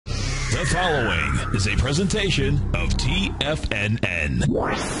The following is a presentation of TFNN.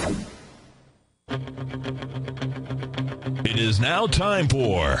 It is now time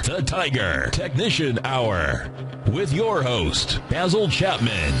for the Tiger Technician Hour with your host, Basil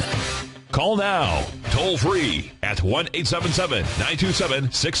Chapman. Call now, toll free at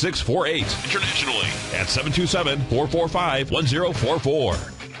 1-877-927-6648. Internationally at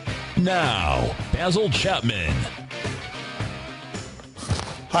 727-445-1044. Now, Basil Chapman.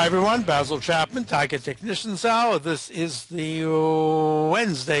 Hi, everyone. Basil Chapman, Tiger Technicians Hour. This is the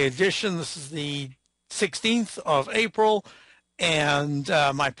Wednesday edition. This is the 16th of April. And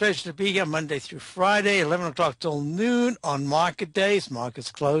my pleasure to be here Monday through Friday, 11 o'clock till noon on market days.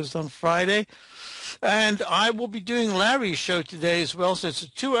 Markets closed on Friday. And I will be doing Larry's show today as well. So it's a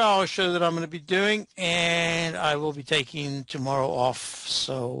 2-hour show that I'm going to be doing. And I will be taking tomorrow off.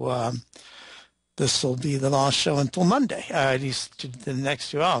 So this will be the last show until Monday. At least the next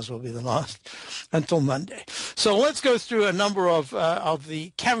 2 hours will be the last until Monday. So let's go through a number of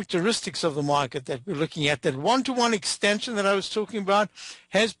the characteristics of the market that we're looking at. That one-to-one extension that I was talking about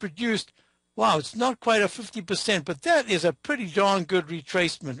has produced, wow, it's not quite a 50%, but that is a pretty darn good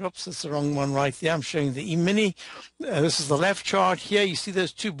retracement. Oops, that's the wrong one right there. I'm showing the E-mini. This is the left chart here. You see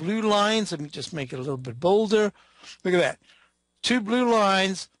those two blue lines. Let me just make it a little bit bolder. Look at that. Two blue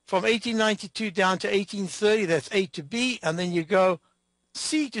lines. From 1892 down to 1830, that's A to B, and then you go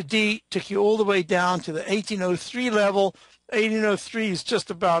C to D, took you all the way down to the 1803 level. 1803 is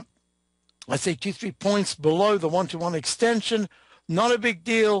just about, I'd say, 2-3 points below the one-to-one extension. Not a big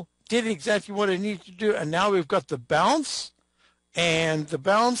deal. Did exactly what it needed to do, and now we've got the bounce, and the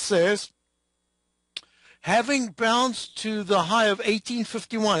bounce says, having bounced to the high of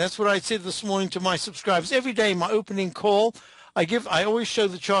 1851, that's what I said this morning to my subscribers. Every day, my opening call, I always show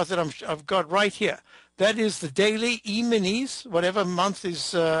the chart that I've got right here. That is the daily E-minis, whatever month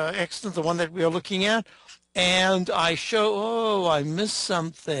is excellent, the one that we are looking at. And I show, oh, I missed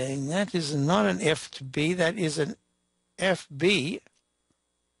something. That is not an F to B. That is an FB.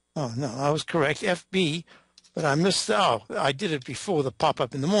 Oh, no, I was correct, FB. But I missed, I did it before the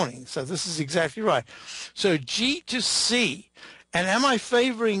pop-up in the morning. So this is exactly right. So G to C. And am I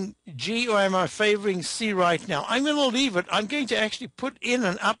favoring G or am I favoring C right now? I'm going to leave it. I'm going to actually put in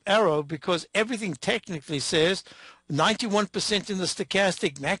an up arrow because everything technically says 91% in the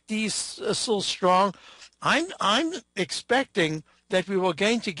stochastic. MACD is still strong. I'm expecting that we were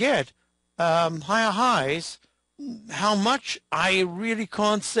going to get higher highs. How much, I really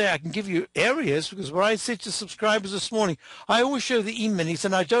can't say. I can give you areas because what I said to subscribers this morning, I always show the E-minis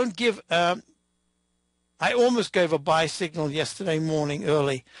and I don't give I almost gave a buy signal yesterday morning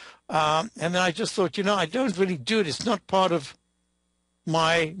early. And then I just thought, I don't really do it. It's not part of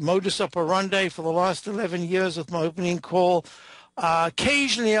my modus operandi for the last 11 years with my opening call.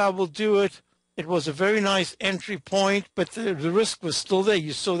 Occasionally I will do it. It was a very nice entry point, but the risk was still there.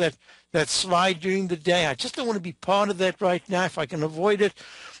 You saw that slide during the day. I just don't want to be part of that right now if I can avoid it.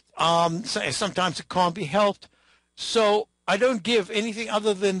 Sometimes it can't be helped. So I don't give anything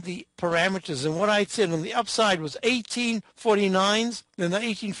other than the parameters. And what I said on the upside was 1849s, then the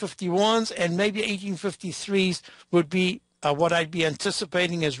 1851s, and maybe 1853s would be what I'd be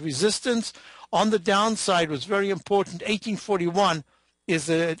anticipating as resistance. On the downside was very important. 1841 is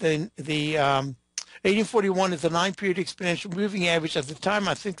the 1841 is the 9-period exponential moving average. At the time,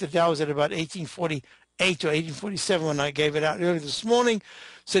 I think the Dow was at about 1848 or 1847 when I gave it out earlier this morning.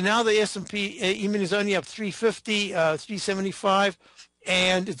 So now the S&P E-mini is only up 350, 375,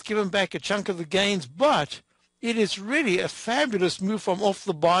 and it's given back a chunk of the gains. But it is really a fabulous move from off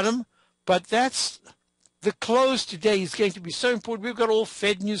the bottom. But that's the close today is going to be so important. We've got all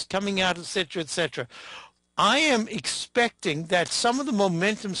Fed news coming out, et cetera, et cetera. I am expecting that some of the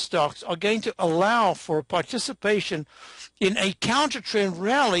momentum stocks are going to allow for a participation in a counter-trend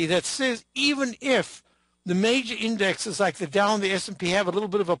rally that says even if the major indexes like the Dow and the S&P have a little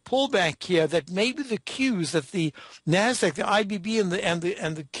bit of a pullback here, that maybe the Qs, that the NASDAQ, the IBB, and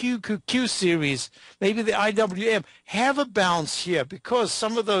the QQQ series, maybe the IWM, have a bounce here because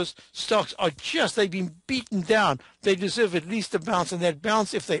some of those stocks are they've been beaten down. They deserve at least a bounce, and that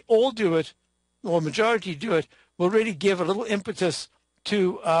bounce, if they all do it, or majority do it, will really give a little impetus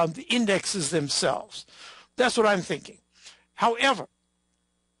to the indexes themselves. That's what I'm thinking. However,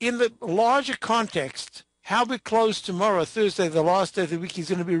 in the larger context, how we close tomorrow, Thursday, the last day of the week, is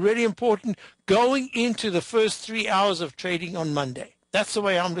going to be really important going into the first 3 hours of trading on Monday. That's the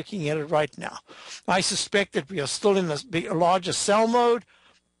way I'm looking at it right now. I suspect that we are still in a larger sell mode,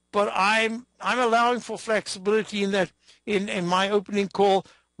 but I'm allowing for flexibility in that in my opening call.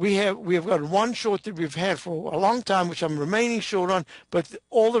 we have got one short that we've had for a long time, which I'm remaining short on, but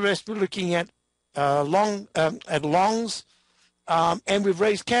all the rest we're looking at longs, and we've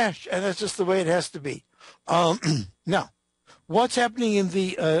raised cash, and that's just the way it has to be. Now, what's happening in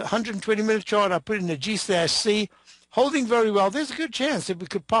the 120-minute chart? I put in the G/C, holding very well. There's a good chance that we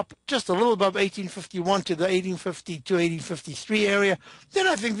could pop just a little above 1851 to the 1852, 1853 area. Then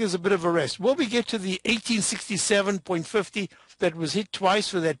I think there's a bit of a rest. Will we get to the 1867.50 that was hit twice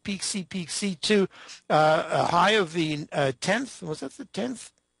for that peak C2 high of the 10th? Was that the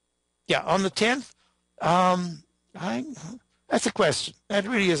 10th? Yeah, on the 10th. That's a question. That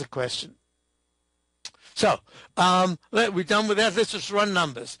really is a question. So we're done with that. Let's just run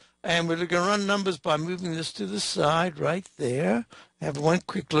numbers. And we're going to run numbers by moving this to the side right there. Have one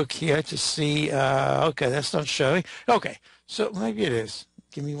quick look here to see. Okay, that's not showing. Okay, so maybe it is.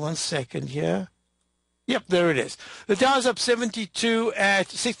 Give me 1 second here. Yep, there it is. The Dow's up 72 at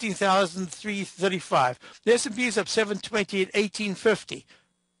 16,335. The S&P is up 720 at 1850.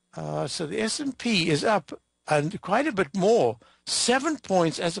 So the S&P is up and quite a bit more, 7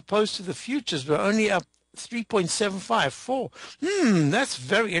 points, as opposed to the futures were only up 3.754. That's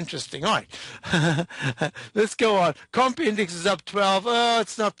very interesting. All right. Let's go on. Comp index is up 12. Oh,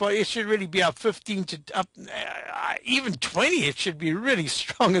 it's not, it should really be up 15 to up even 20. It should be really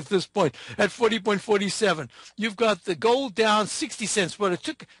strong at this point at 40.47. You've got the gold down 60 cents. Well,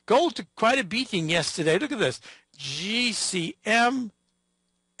 gold took quite a beating yesterday. Look at this. GCM.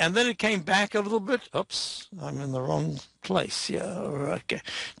 And then it came back a little bit. Oops, I'm in the wrong place. Yeah, okay.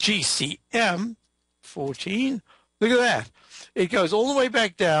 GCM 14. Look at that. It goes all the way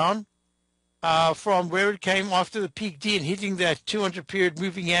back down from where it came after the peak D and hitting that 200-period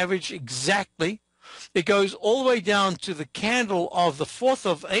moving average exactly. It goes all the way down to the candle of the 4th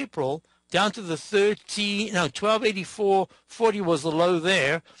of April, down to the 1284.40 was the low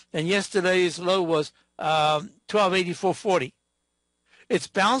there, and yesterday's low was 1284.40. It's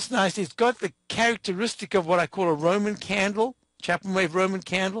bounced nicely. It's got the characteristic of what I call a Roman candle, Chapman wave Roman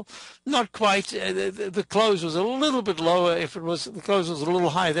candle. Not quite. The close was a little bit lower. If the close was a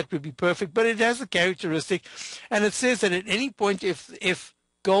little higher, that would be perfect. But it has the characteristic, and it says that at any point, if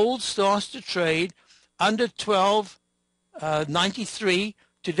gold starts to trade under 12.93,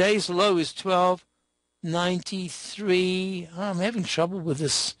 today's low is 12.93. I'm having trouble with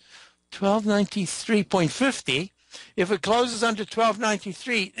this. 12.93.50. If it closes under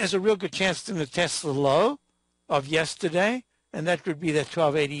 12.93, there's a real good chance to test the low of yesterday, and that would be that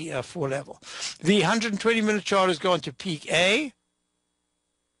 12.84 level. The 120-minute chart is going to peak A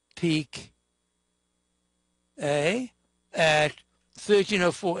at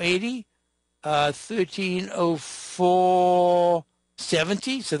 1304.80,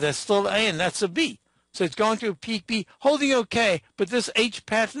 1304.70, so that's still A, and that's a B. So it's going to a peak B, holding okay, but this H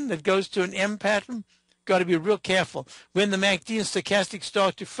pattern that goes to an M pattern, got to be real careful. When the MACD and stochastic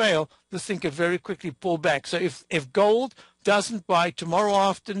start to fail, this thing could very quickly pull back. So if gold doesn't buy tomorrow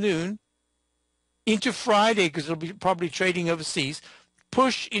afternoon into Friday, because it'll be probably trading overseas,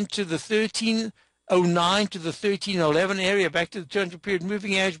 push into the 1309 to the 1311 area, back to the 200-period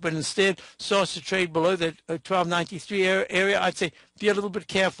moving average, but instead starts to trade below that 1293 area, I'd say be a little bit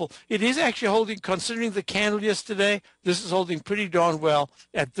careful. It is actually holding, considering the candle yesterday, this is holding pretty darn well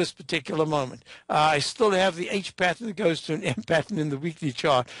at this particular moment. I still have the H pattern that goes to an M pattern in the weekly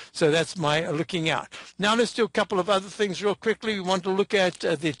chart, so that's my looking out. Now let's do a couple of other things real quickly. We want to look at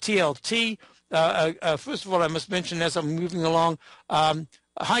the TLT. First of all, I must mention as I'm moving along,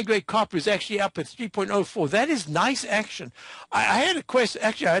 high-grade copper is actually up at 3.04. That is nice action. I had a question.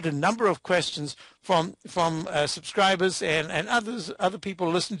 Actually, I had a number of questions from subscribers and other people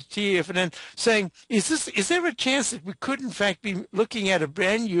listening to TFNN saying, is there a chance that we could in fact be looking at a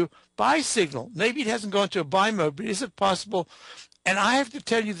brand new buy signal? Maybe it hasn't gone to a buy mode, but is it possible? And I have to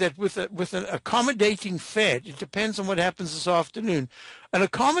tell you that with an accommodating Fed, it depends on what happens this afternoon. An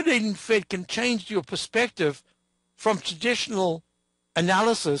accommodating Fed can change your perspective from traditional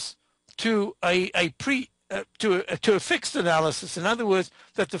analysis to a fixed analysis. In other words,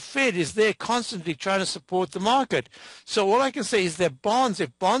 that the Fed is there constantly trying to support the market. So all I can say is that bonds,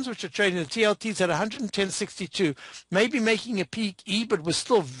 if bonds which are trading the TLTs at 110.62, maybe making a peak E, but with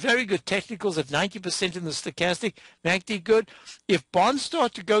still very good technicals at 90% in the stochastic, MACD good. If bonds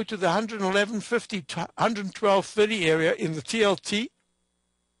start to go to the 111.50 to 112.30 area in the TLT,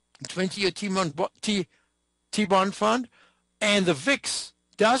 20-year T-bond fund, and the VIX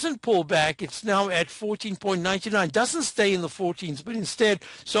doesn't pull back, it's now at 14.99, doesn't stay in the 14s, but instead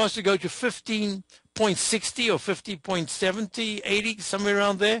starts to go to 15.60 or 50.70, 80, somewhere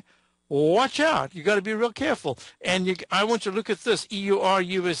around there. watch out. You got to be real careful. And I want you to look at this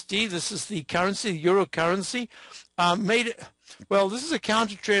EUR/USD. This is the currency, the euro currency. This is a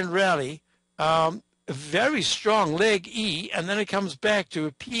counter trend rally. Very strong leg E, and then it comes back to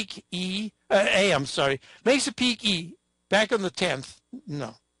a peak makes a peak E back on the 10th.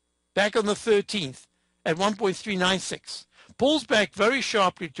 No, back on the 13th at 1.396. Pulls back very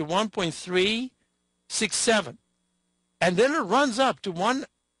sharply to 1.367. And then it runs up to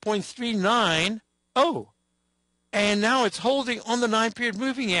 1.390. And now it's holding on the 9-period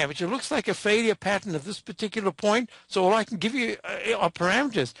moving average. It looks like a failure pattern at this particular point. So all I can give you are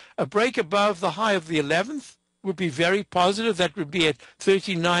parameters. A break above the high of the 11th would be very positive. That would be at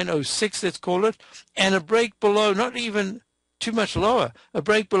 13,906, let's call it. And a break below, not even too much lower, a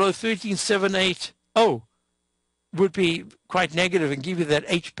break below 13,780 would be quite negative and give you that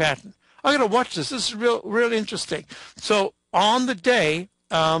H pattern. I'm going to watch this. This is real interesting. So on the day,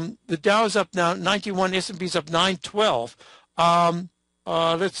 the Dow is up now 91, S&P's up 912.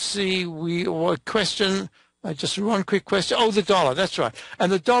 Let's see, question, just one quick question. Oh, the dollar, that's right.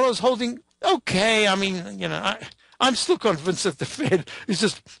 And the dollar is holding okay. I mean, I'm still convinced that the Fed is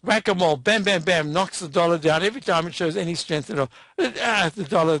just whack-a-mole, bam, bam, bam, knocks the dollar down. Every time it shows any strength at all, the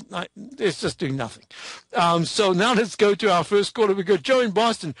dollar is just doing nothing. So now let's go to our first caller. We got Joe in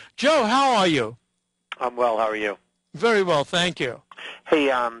Boston. Joe, how are you? I'm well. How are you? Very well, thank you. Hey,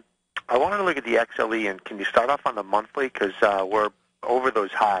 I wanted to look at the XLE, and can you start off on the monthly? Because we're over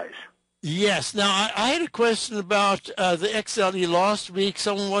those highs. Yes. Now, I had a question about the XLE last week.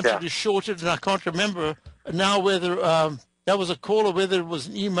 Someone wanted to short it, and I can't remember now whether that was a call or whether it was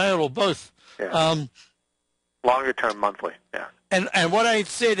an email or both. Yeah. Longer term monthly, yeah. And what I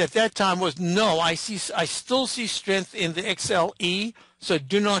said at that time was, no, I still see strength in the XLE, so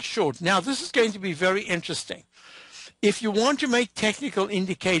do not short. Now, this is going to be very interesting. If you want to make technical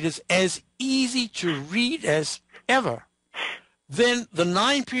indicators as easy to read as ever, then the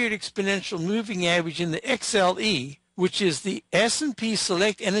 9-period exponential moving average in the XLE, which is the S&P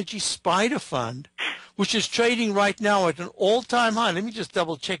Select Energy Spider Fund, which is trading right now at an all-time high. Let me just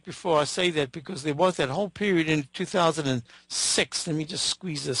double-check before I say that, because there was that whole period in 2006. Let me just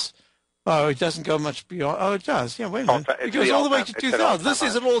squeeze this. Oh, it doesn't go much beyond. Oh, it does. Yeah, wait a minute. It goes all the way to 2000. This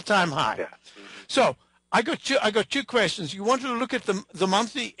is an all-time high. Yeah. So I got two questions. You wanted to look at the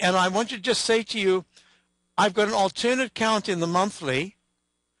monthly, and I want to just say to you, I've got an alternate count in the monthly,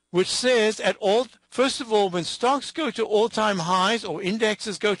 which says first of all, when stocks go to all-time highs or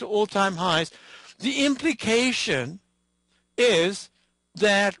indexes go to all-time highs, the implication is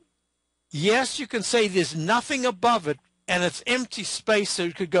that, yes, you can say there's nothing above it and it's empty space, so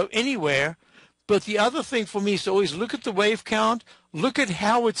it could go anywhere. But the other thing for me is to always look at the wave count, look at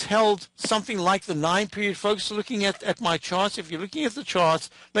how it's held something like the 9-period. Folks, looking at my charts, if you're looking at the charts,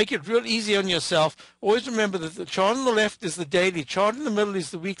 make it real easy on yourself. Always remember that the chart on the left is the daily, chart in the middle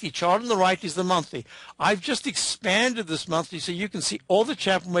is the weekly, chart on the right is the monthly. I've just expanded this monthly so you can see all the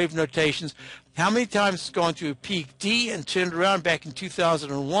Chapman wave notations, how many times it's gone to a peak D and turned around back in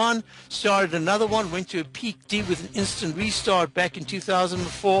 2001, started another one, went to a peak D with an instant restart back in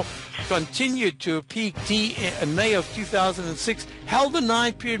 2004, continued to a peak D in May of 2006, held the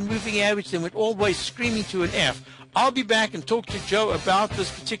 9-period moving average, then went all the way screaming to an F. I'll be back and talk to Joe about this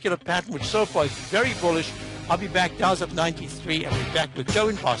particular pattern, which so far is very bullish. I'll be back. Dow's up 93. I'll be back with Joe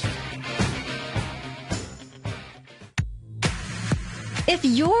in Boston. If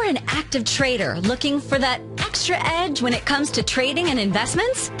you're an active trader looking for that extra edge when it comes to trading and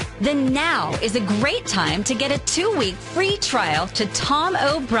investments, then now is a great time to get a 2-week free trial to Tom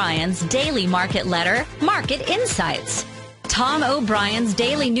O'Brien's daily market letter, Market Insights. Tom O'Brien's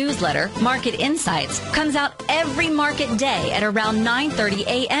daily newsletter, Market Insights, comes out every market day at around 9:30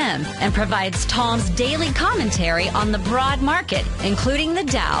 a.m. and provides Tom's daily commentary on the broad market, including the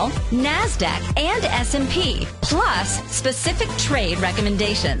Dow, NASDAQ, and S&P, plus specific trade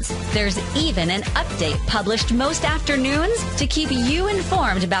recommendations. There's even an update published most afternoons to keep you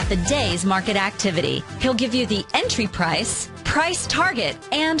informed about the day's market activity. He'll give you the entry price, price target,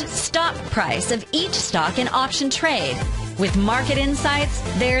 and stop price of each stock in option trade. With Market Insights,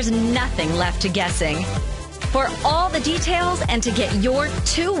 there's nothing left to guessing. For all the details and to get your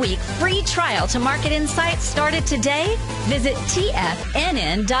 2-week free trial to Market Insights started today, visit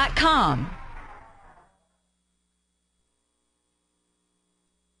TFNN.com.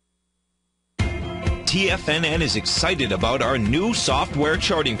 TFNN is excited about our new software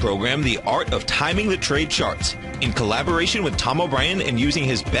charting program, The Art of Timing the Trade Charts. In collaboration with Tom O'Brien and using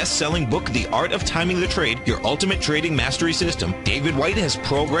his best-selling book, The Art of Timing the Trade, Your Ultimate Trading Mastery System, David White has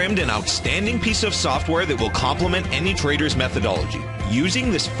programmed an outstanding piece of software that will complement any trader's methodology. Using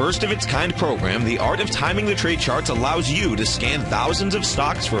this first-of-its-kind program, The Art of Timing the Trade Charts allows you to scan thousands of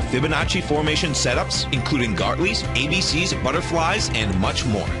stocks for Fibonacci formation setups, including Gartley's, ABCs, butterflies, and much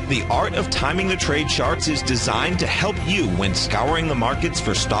more. The Art of Timing the Trade Charts is designed to help you when scouring the markets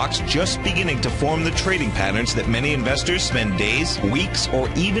for stocks just beginning to form the trading patterns that many investors spend days, weeks, or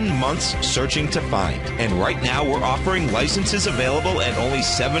even months searching to find. And right now, we're offering licenses available at only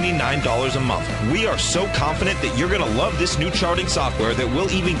 $79 a month. We are so confident that you're going to love this new charting software that will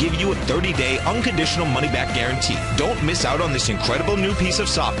even give you a 30-day unconditional money-back guarantee. Don't miss out on this incredible new piece of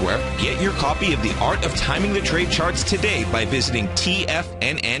software. Get your copy of The Art of Timing the Trade Charts today by visiting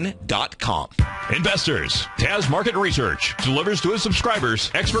TFNN.com. Investors, Taz Market Research delivers to its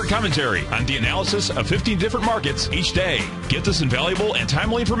subscribers expert commentary on the analysis of 15 different markets each day. Get this invaluable and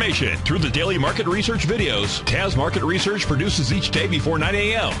timely information through the daily market research videos Taz Market Research produces each day before 9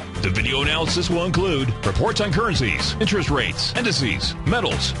 a.m. The video analysis will include reports on currencies, interest rates, indices,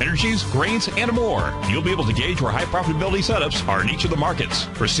 metals, energies, grains, and more. You'll be able to gauge where high profitability setups are in each of the markets.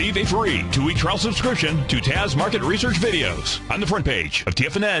 Receive a free 2-week trial subscription to Taz Market Research videos on the front page of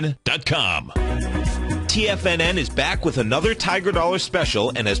TFNN.com. TFNN is back with another Tiger Dollar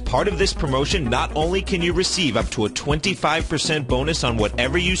special, and as part of this promotion, not only can you receive up to a 25% bonus on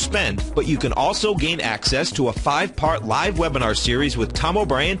whatever you spend, but you can also gain access to a 5-part live webinar series with Tom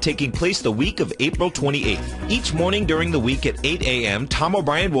O'Brien taking place the week of April 28th. Each morning during the week at 8 a.m., Tom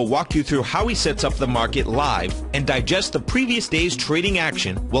O'Brien will walk you through how he sets up the market live and digest the previous day's trading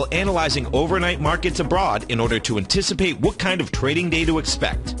action while analyzing overnight markets abroad in order to anticipate what kind of trading day to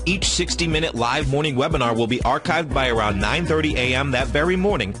expect. Each 60-minute live morning webinar will be archived by around 9:30 a.m. that very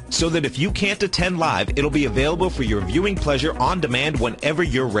morning, so that if you can't attend live, it'll be available for your viewing pleasure on demand whenever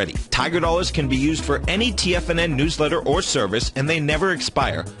you're ready. Tiger Dollars can be used for any TFNN newsletter or service, and they never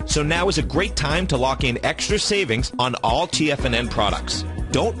expire. So now is a great time to lock in extra savings on all TFNN products.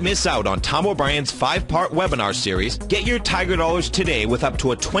 Don't miss out on Tom O'Brien's 5-part webinar series. Get your Tiger Dollars today with up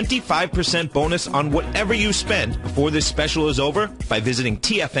to a 25% bonus on whatever you spend before this special is over by visiting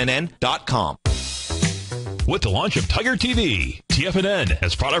TFNN.com. With the launch of Tiger TV, TFNN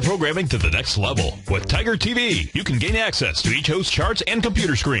has brought our programming to the next level. With Tiger TV, you can gain access to each host's charts and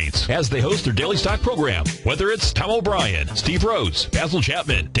computer screens as they host their daily stock program. Whether it's Tom O'Brien, Steve Rhodes, Basil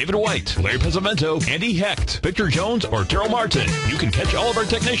Chapman, David White, Larry Pezzamento, Andy Hecht, Victor Jones, or Daryl Martin, you can catch all of our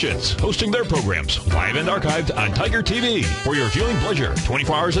technicians hosting their programs live and archived on Tiger TV for your viewing pleasure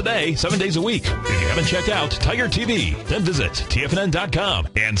 24 hours a day, 7 days a week. If you haven't checked out Tiger TV, then visit TFNN.com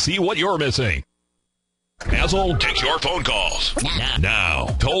and see what you're missing. Basil takes your phone calls now.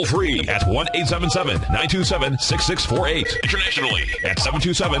 Toll free at 1-877-927-6648. Internationally at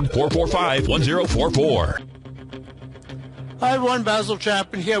 727-445-1044. Hi everyone, Basil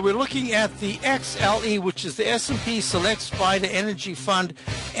Chapman here. We're looking at the XLE, which is the S&P Select Spider Energy Fund,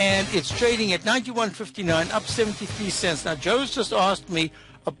 and it's trading at 91.59, up 73 cents. Now, Joe's just asked me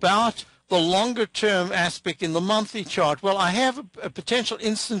about the longer-term aspect in the monthly chart. Well, I have a potential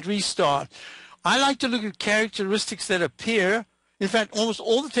instant restart. I like to look at characteristics that appear. In fact, almost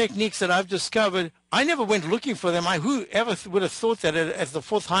all the techniques that I've discovered, I never went looking for them. Whoever would have thought that at the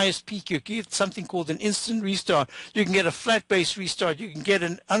fourth highest peak, you get something called an instant restart. You can get a flat base restart. You can get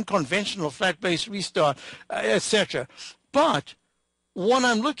an unconventional flat base restart, etc. But what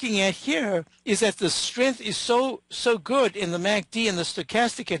I'm looking at here is that the strength is so good in the MACD and the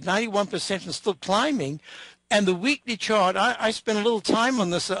stochastic at 91% and still climbing. And the weekly chart, I spent a little time on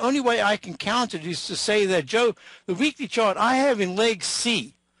this. The only way I can count it is to say that, Joe, the weekly chart I have in leg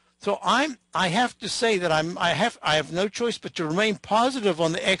C. So I have to say that I have no choice but to remain positive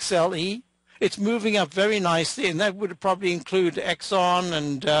on the XLE. It's moving up very nicely, and that would probably include Exxon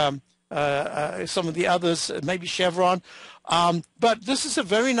and some of the others, maybe Chevron. But this is a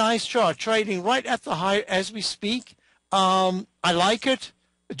very nice chart, trading right at the high as we speak. I like it.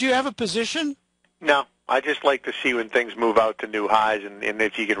 Do you have a position? No. I just like to see when things move out to new highs, and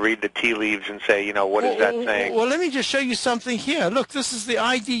if you can read the tea leaves and say, you know, what is that saying? Well, let me just show you something here. Look, this is the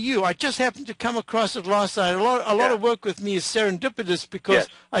IDU. I just happened to come across it last night. A lot of work with me is serendipitous because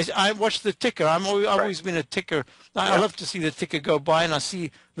I watch the ticker. I've always been a ticker. I love to see the ticker go by, and I see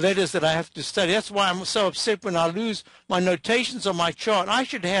letters that I have to study. That's why I'm so upset when I lose my notations on my chart. I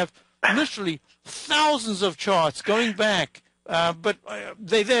should have literally thousands of charts going back. But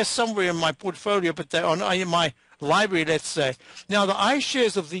they're there somewhere in my portfolio, but they're in my library, let's say. Now, the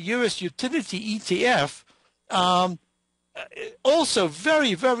iShares of the U.S. Utility ETF, also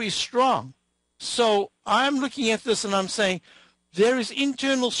very, very strong. So I'm looking at this and I'm saying there is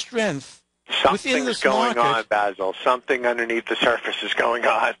internal strength within this going market. on, Basil. Something underneath the surface is going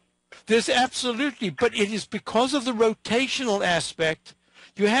on. There's absolutely, but it is because of the rotational aspect.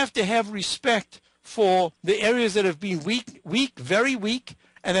 You have to have respect for the areas that have been weak, very weak,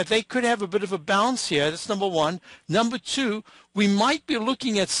 and that they could have a bit of a bounce here. That's number one. Number two, we might be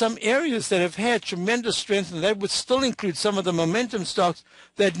looking at some areas that have had tremendous strength, and that would still include some of the momentum stocks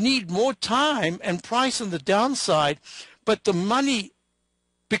that need more time and price on the downside. But the money,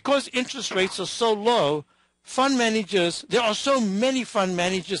 because interest rates are so low, fund managers, there are so many fund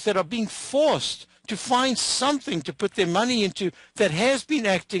managers that are being forced to find something to put their money into that has been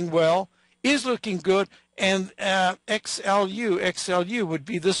acting well, is looking good, and XLU would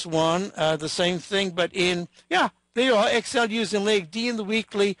be this one, the same thing, but in, yeah, there you are, XLU's in leg D in the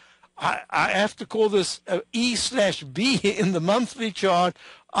weekly. I have to call this E/B in the monthly chart.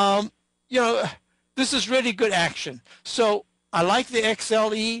 You know, this is really good action. So I like the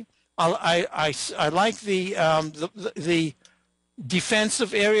XLE. I like the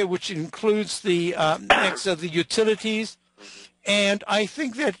defensive area, which includes the the utilities. And I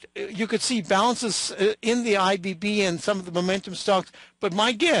think that you could see bounces in the IBB and some of the momentum stocks. But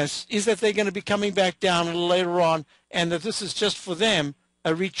my guess is that they're going to be coming back down a little later on, and that this is just for them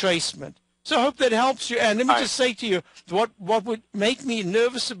a retracement. So I hope that helps you. And let me just say to you, what would make me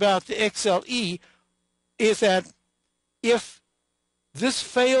nervous about the XLE is that if this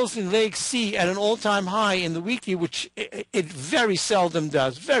fails in leg C at an all-time high in the weekly, which it very seldom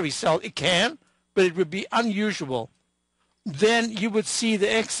does, very seldom, it can, but it would be unusual, then you would see the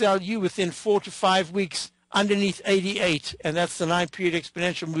XLU within 4 to 5 weeks underneath 88, and that's the 9-period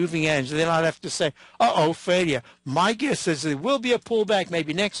exponential moving average. Then I'd have to say, uh-oh, failure. My guess is there will be a pullback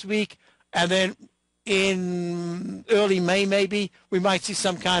maybe next week, and then in early May maybe we might see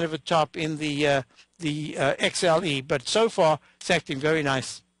some kind of a top in the XLE. But so far, it's acting very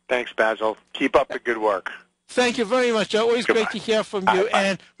nice. Thanks, Basil. Keep up the good work. Thank you very much. Always Goodbye. great to hear from you.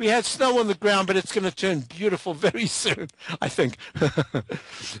 And we had snow on the ground, but it's going to turn beautiful very soon, I think.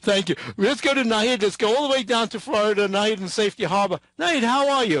 Thank you. Let's go to Nahid. Let's go all the way down to Florida, Nahid in Safety Harbor. Nahid, how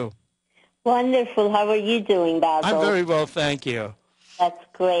are you? Wonderful. How are you doing, Basil? I'm very well, thank you. That's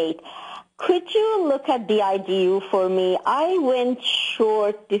great. Could you look at the IDU for me? I went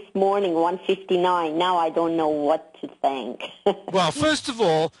short this morning, 159. Now I don't know what to think. Well, first of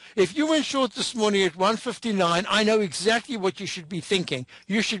all, if you went short this morning at 159, I know exactly what you should be thinking.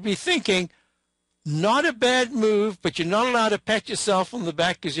 You should be thinking, not a bad move, but you're not allowed to pat yourself on the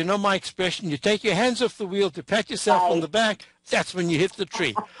back, because you know my expression, you take your hands off the wheel to pat yourself on the back, that's when you hit the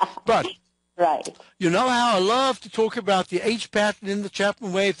tree. But right. You know how I love to talk about the H pattern in the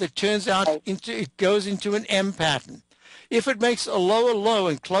Chapman wave that turns out it goes into an M pattern. If it makes a lower low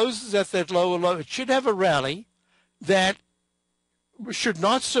and closes at that lower low, it should have a rally that should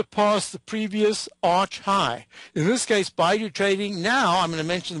not surpass the previous arch high. In this case, Baidu trading now, I'm going to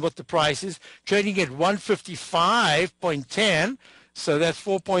mention what the price is, trading at 155.10, so that's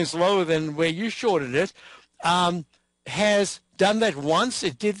 4 points lower than where you shorted it, has done that once.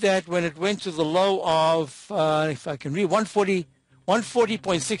 It did that when it went to the low of, if I can read,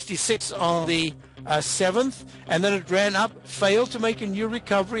 140.66 on the 7th, and then it ran up, failed to make a new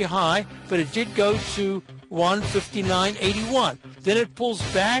recovery high, but it did go to 159.81. Then it pulls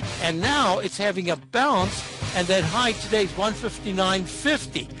back, and now it's having a bounce, and that high today is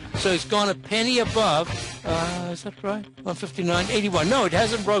 159.50. So it's gone a penny above. Is that right? 159.81. No, it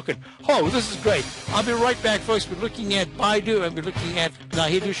hasn't broken. Oh, this is great. I'll be right back, folks. We're looking at Baidu, and we're looking at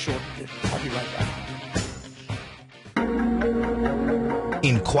Nahid short. I'll be right back.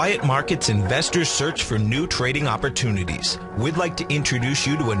 In quiet markets, investors search for new trading opportunities. We'd like to introduce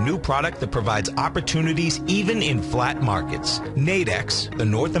you to a new product that provides opportunities even in flat markets. Nadex, the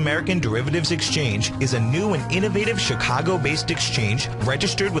North American Derivatives Exchange, is a new and innovative Chicago-based exchange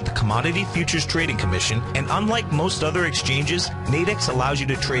registered with the Commodity Futures Trading Commission, and unlike most other exchanges, Nadex allows you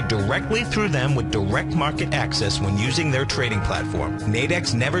to trade directly through them with direct market access when using their trading platform.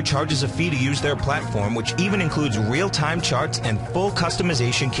 Nadex never charges a fee to use their platform, which even includes real-time charts and full customization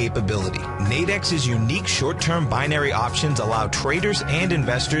capability. Nadex's unique short-term binary options allow traders and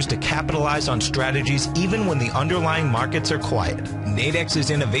investors to capitalize on strategies even when the underlying markets are quiet. Nadex's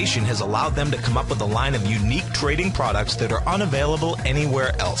innovation has allowed them to come up with a line of unique trading products that are unavailable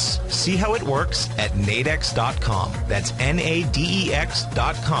anywhere else. See how it works at nadex.com. That's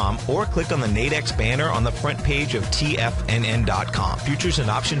NADEX.com, or click on the Nadex banner on the front page of TFNN.com. Futures and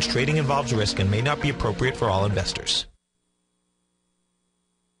options trading involves risk and may not be appropriate for all investors.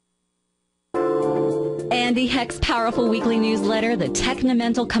 Andy Heck's powerful weekly newsletter, the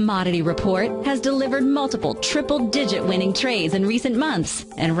Technomental Commodity Report, has delivered multiple triple-digit winning trades in recent months.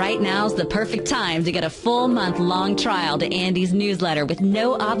 And right now's the perfect time to get a full month-long trial to Andy's newsletter with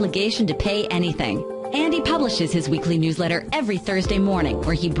no obligation to pay anything. Andy publishes his weekly newsletter every Thursday morning,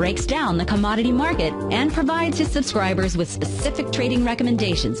 where he breaks down the commodity market and provides his subscribers with specific trading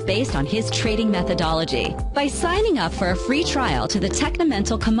recommendations based on his trading methodology. By signing up for a free trial to the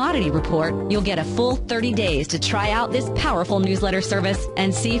Technomental Commodity Report, you'll get a full 30 days to try out this powerful newsletter service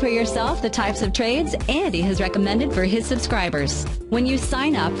and see for yourself the types of trades Andy has recommended for his subscribers. When you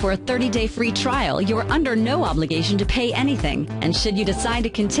sign up for a 30-day free trial, you're under no obligation to pay anything. And should you decide to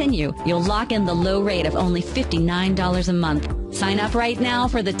continue, you'll lock in the low rate of only $59 a month. Sign up right now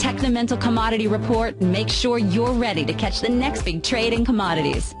for the Technomental Commodity Report and make sure you're ready to catch the next big trade in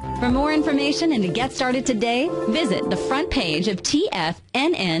commodities. For more information and to get started today, visit the front page of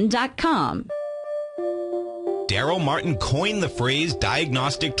TFNN.com. Daryl Martin coined the phrase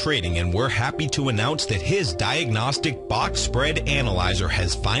diagnostic trading, and we're happy to announce that his diagnostic box spread analyzer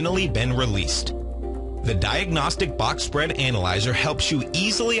has finally been released. The Diagnostic Box Spread Analyzer helps you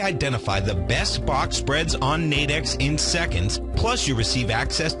easily identify the best box spreads on Nadex in seconds, plus you receive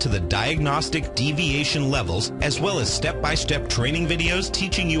access to the diagnostic deviation levels, as well as step-by-step training videos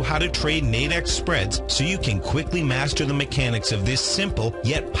teaching you how to trade Nadex spreads so you can quickly master the mechanics of this simple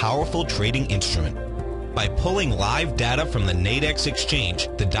yet powerful trading instrument. By pulling live data from the Nadex exchange,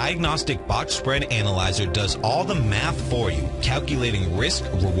 the Diagnostic Box Spread Analyzer does all the math for you, calculating risk,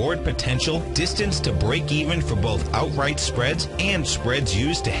 reward potential, distance to break even for both outright spreads and spreads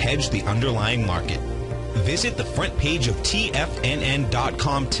used to hedge the underlying market. Visit the front page of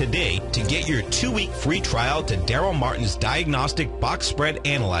TFNN.com today to get your 2-week free trial to Daryl Martin's Diagnostic Box Spread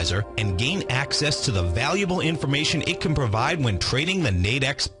Analyzer and gain access to the valuable information it can provide when trading the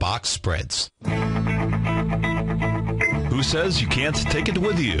Nadex box spreads. Who says you can't take it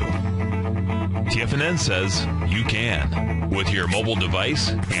with you? TFNN says you can. With your mobile device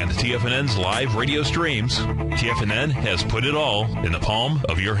and TFNN's live radio streams, TFNN has put it all in the palm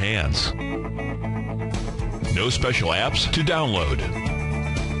of your hands. No special apps to download.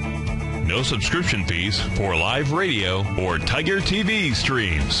 No subscription fees for live radio or Tiger TV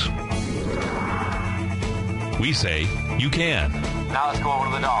streams. We say you can. Now let's go over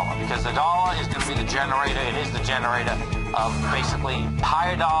to the dollar, because the dollar is going to be the generator. It is the generator of basically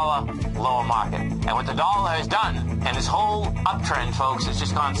higher dollar, lower market. And what the dollar has done, and this whole uptrend, folks, has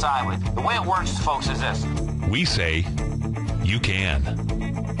just gone sideways. The way it works, folks, is this. We say you can.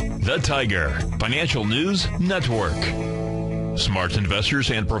 The Tiger Financial News Network. Smart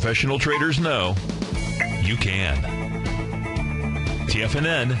investors and professional traders know you can.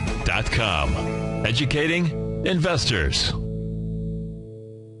 TFNN.com. Educating investors.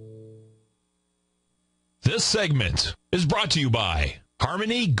 This segment is brought to you by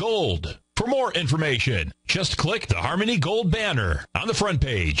Harmony Gold. For more information, just click the Harmony Gold banner on the front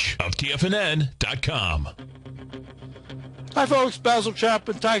page of TFNN.com. Hi, folks. Basil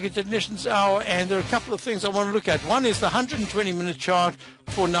Chapman, Tiger Technicians Hour, and there are a couple of things I want to look at. One is the 120-minute chart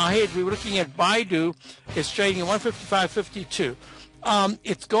for Nahed. We were looking at Baidu. It's trading at 155.52.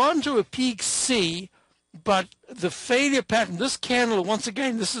 It's gone to a peak C, but the failure pattern, this candle, once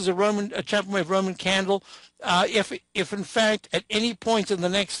again, this is a Chapman Wave Roman candle. If in fact at any point in the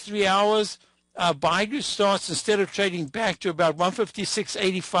next 3 hours, Baidu starts, instead of trading back to about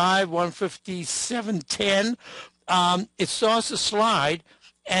 156.85, 157.10, it starts to slide,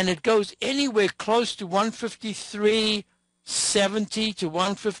 and it goes anywhere close to 153.70 to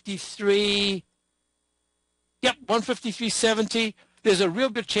 153. Yep, 153.70. There's a real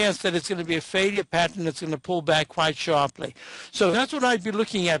good chance that it's going to be a failure pattern that's going to pull back quite sharply. So that's what I'd be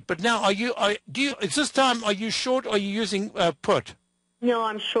looking at. But now, is this time, are you short or are you using put? No,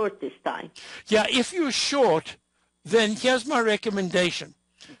 I'm short this time. Yeah, if you're short, then here's my recommendation.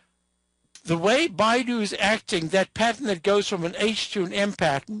 The way Baidu is acting, that pattern that goes from an H to an M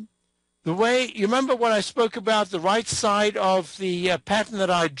pattern, the way, you remember what I spoke about, the right side of the pattern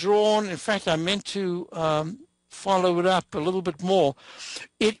that I'd drawn? In fact, I meant to follow it up a little bit more.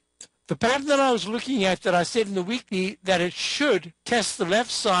 The pattern that I was looking at, that I said in the weekly that it should test the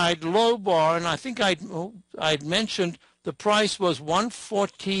left side low bar, and I think I'd mentioned the price was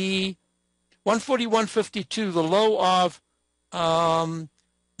 141.52, the low of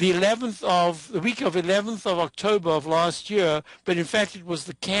the week of 11th of October of last year, but in fact it was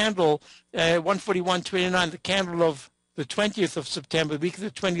the candle 141.29, the candle of the 20th of September, the week of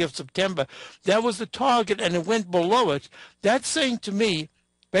the 20th of September. That was the target, and it went below it. That's saying to me,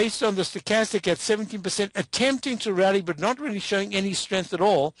 based on the stochastic at 17%, attempting to rally but not really showing any strength at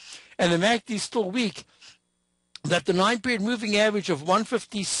all, and the MACD is still weak, that the 9-period moving average of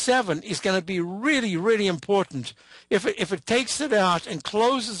 157 is going to be really, really important. If it takes it out and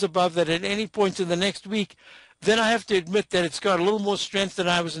closes above that at any point in the next week, then I have to admit that it's got a little more strength than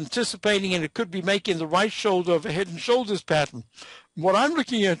I was anticipating, and it could be making the right shoulder of a head and shoulders pattern. What I'm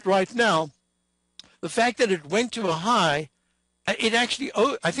looking at right now, the fact that it went to a high, it actually,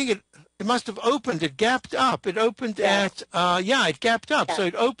 I think it must have opened, it gapped up. It opened at, it gapped up. So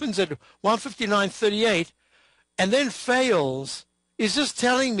it opens at 159.38 and then fails, is just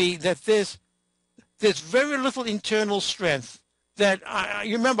telling me that there's very little internal strength. That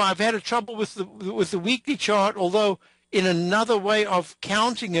you remember, I've had a trouble with the weekly chart, although in another way of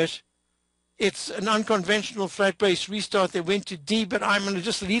counting it, it's an unconventional flat-based restart that went to D, but I'm going to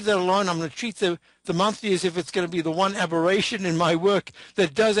just leave that alone. I'm going to treat the monthly as if it's going to be the one aberration in my work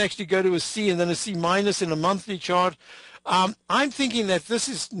that does actually go to a C and then a C minus in a monthly chart. I'm thinking that this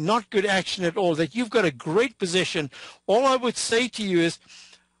is not good action at all, that you've got a great position. All I would say to you is,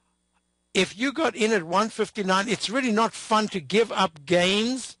 if you got in at 159, it's really not fun to give up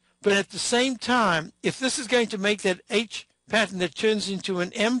gains, but at the same time, if this is going to make that H pattern that turns into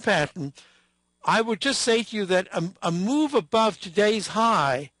an M pattern, I would just say to you that a move above today's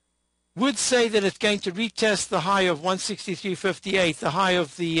high would say that it's going to retest the high of 163.58, the high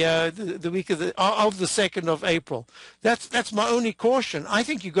of the week of the 2nd of April. That's my only caution. I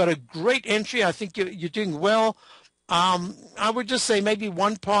think you got a great entry. I think you're doing well. I would just say maybe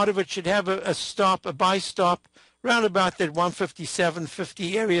one part of it should have a stop, a buy stop, round about that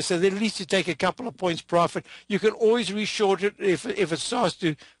 157.50 area, so that at least you take a couple of points profit. You can always reshort it if it starts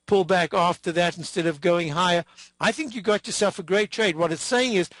to pull back after that instead of going higher. I think you got yourself a great trade. What it's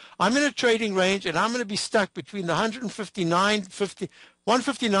saying is, I'm in a trading range, and I'm going to be stuck between the 159 to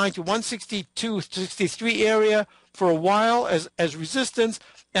 162.63 area for a while as resistance,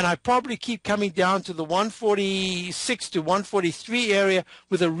 and I probably keep coming down to the 146 to 143 area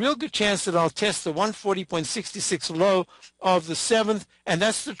with a real good chance that I'll test the 140.66 low of the 7th, and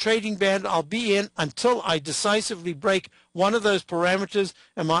that's the trading band I'll be in until I decisively break one of those parameters,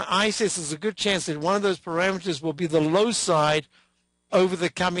 and my eye says there's a good chance that one of those parameters will be the low side over the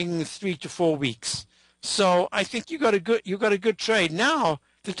coming 3 to 4 weeks. So I think you got a good trade. Now,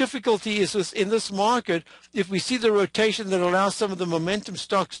 the difficulty is in this market, if we see the rotation that allows some of the momentum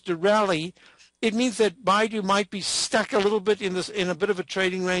stocks to rally, it means that Baidu might be stuck a little bit in a bit of a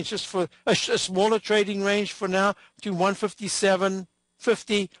trading range, just for a smaller trading range for now, between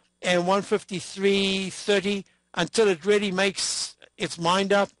 157.50 and 153.30 until it really makes its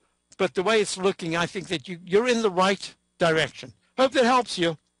mind up. But the way it's looking, I think that you're in the right direction. Hope that helps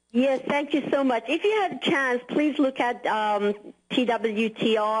you. Yes, thank you so much. If you have a chance, please look at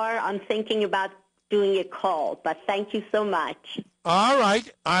TWTR. I'm thinking about doing a call, but thank you so much. All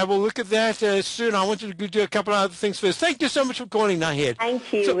right. I will look at that soon. I want you to do a couple of other things first. Thank you so much for calling, Nahid.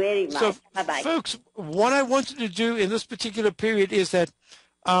 Thank you very much. So, bye-bye. Folks, what I wanted to do in this particular period is that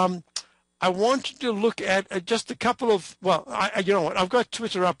I wanted to look at just a couple of, you know what, I've got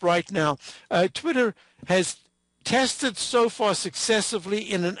Twitter up right now. Twitter has tested so far successively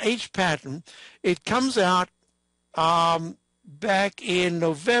in an H pattern. It comes out back in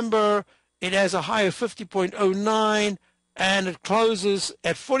November. It has a high of 50.09, and it closes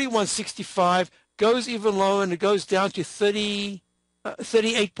at 41.65, goes even lower, and it goes down to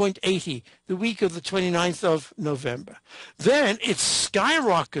 38.80 the week of the 29th of November. Then it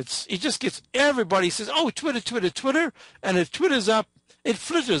skyrockets. It just gets, everybody says, oh, Twitter, and it twitters up, it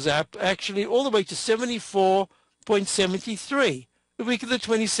flitters up actually all the way to 74.73 the week of the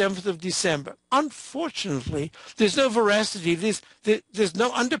 27th of December. Unfortunately, there's no veracity. There's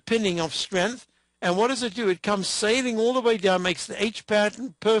no underpinning of strength. And what does it do? It comes sailing all the way down, makes the H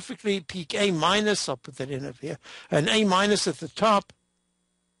pattern perfectly, peak A minus. I'll put that in over here. An A minus at the top,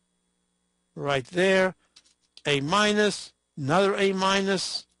 right there. A minus, another A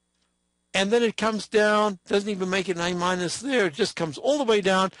minus. And then it comes down, doesn't even make an A minus there. It just comes all the way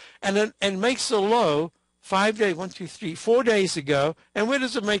down and makes a low 4 days ago. And where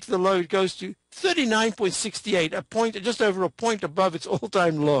does it make the low? It goes to 39.68, a point, just over a point above its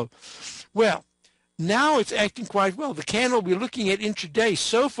all-time low. Well, now it's acting quite well. The candle we're looking at intraday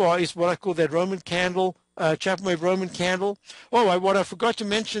so far is what I call that Roman candle, Chapman wave Roman candle. Oh, what I forgot to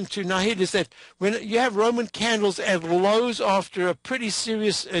mention to Nahid is that when you have Roman candles at lows after a pretty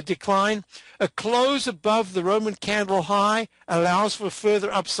serious decline, a close above the Roman candle high allows for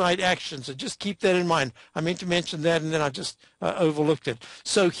further upside action. So just keep that in mind. I meant to mention that, and then I just overlooked it.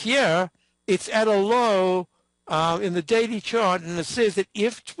 So here, it's at a low in the daily chart, and it says that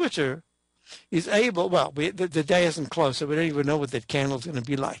if Twitter is able, well, the day hasn't closed, so we don't even know what that candle is going to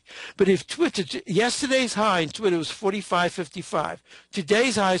be like. But if Twitter, yesterday's high in Twitter was 45.55.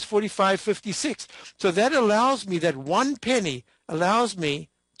 Today's high is 45.56. So that allows me, that 1 penny allows me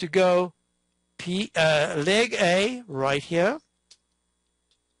to go leg A right here,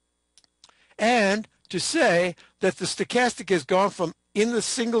 and to say that the stochastic has gone from in the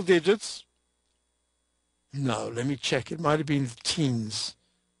single digits. No, let me check. It might have been teens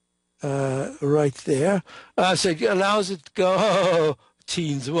right there. So it allows it to go,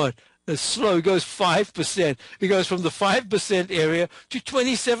 teens, what? Slow. It goes 5%. It goes from the 5% area to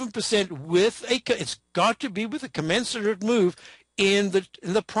 27% with it's got to be with a commensurate move in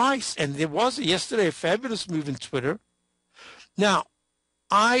the price. And there was yesterday a fabulous move in Twitter. Now,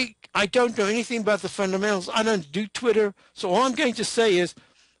 I don't know anything about the fundamentals. I don't do Twitter. So all I'm going to say is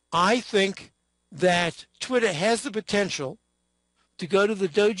I think that Twitter has the potential to go to the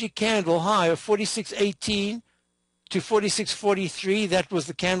doji candle high of 46.18 to 46.43. That was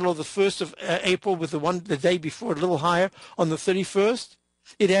the candle of the 1st of April with the day before, a little higher on the 31st.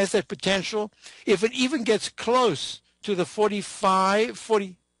 It has that potential. If it even gets close to the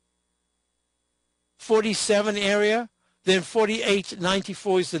 47 area, then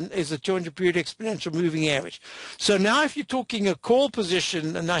 48.94 is the 200-period exponential moving average. So now if you're talking a call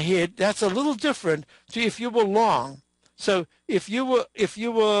position, and I hear that's a little different to if you were long. So if you were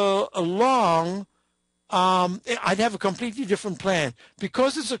long, I'd have a completely different plan.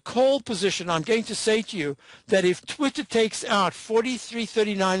 Because it's a call position, I'm going to say to you that if Twitter takes out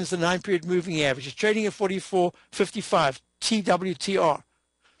 43.39 as the 9-period moving average, it's trading at 44.55 TWTR.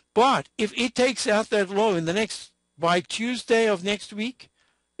 But if it takes out that low in the by Tuesday of next week,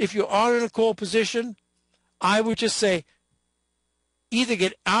 if you are in a call position, I would just say either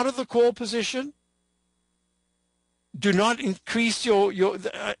get out of the call position, do not increase your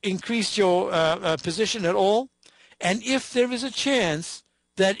position at all, and if there is a chance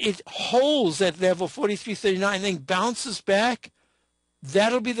that it holds that level 43.39 and then bounces back,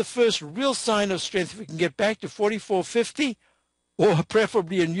 that'll be the first real sign of strength. If we can get back to 44.50, or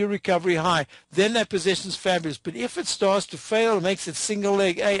preferably a new recovery high, then that position's fabulous. But if it starts to fail, it makes it single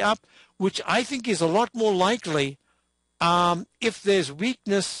leg A up, which I think is a lot more likely if there's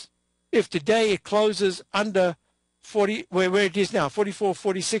weakness, if today it closes under 40, where it is now,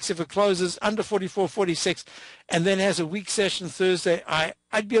 44.46, if it closes under 44.46 and then has a weak session Thursday,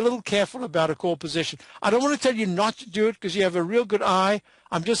 I'd be a little careful about a call position. I don't want to tell you not to do it because you have a real good eye.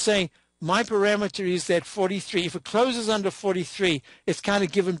 I'm just saying, my parameter is that 43. If it closes under 43, it's kind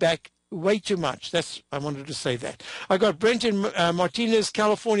of given back way too much. I wanted to say that. I got Brent in Martinez,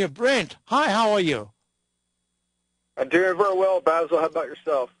 California. Brent, hi, how are you? I'm doing very well, Basil. How about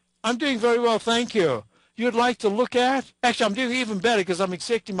yourself? I'm doing very well, thank you. You'd like to look at? Actually, I'm doing even better because I'm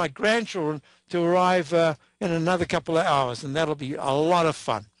expecting my grandchildren to arrive in another couple of hours, and that'll be a lot of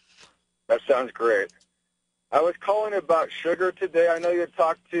fun. That sounds great. I was calling about sugar today. I know you had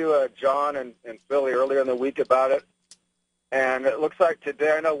talked to John and Philly earlier in the week about it, and it looks like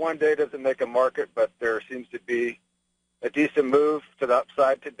today, I know one day doesn't make a market, but there seems to be a decent move to the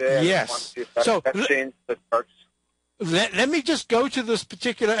upside today. Yes. I want to see if that changed the charts. Let me just go to this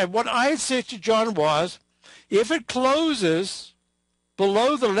particular, and what I had said to John was, if it closes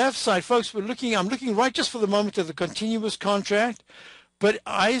below the left side, folks, I'm looking right just for the moment at the continuous contract. But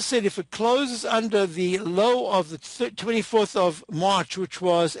I said if it closes under the low of the 24th of March, which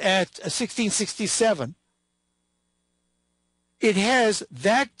was at 1667, it has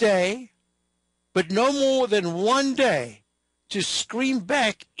that day, but no more than one day, to scream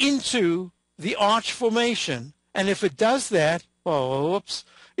back into the arch formation. And if it does that,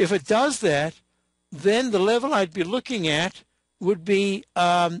 if it does that, then the level I'd be looking at would be,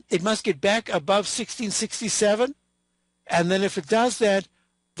 it must get back above 1667. And then if it does that,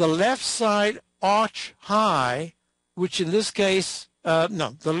 the left side arch high, which in this case,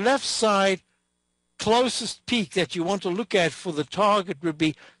 the left side closest peak that you want to look at for the target would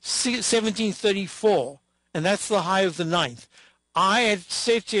be 1734, and that's the high of the 9th. I had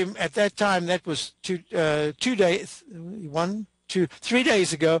said to him at that time, that was 3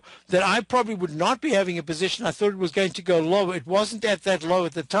 days ago, that I probably would not be having a position. I thought it was going to go lower. It wasn't at that low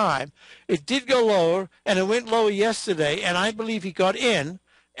at the time. It did go lower, and it went lower yesterday, and I believe he got in,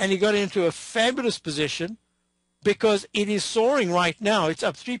 and he got into a fabulous position because it is soaring right now. It's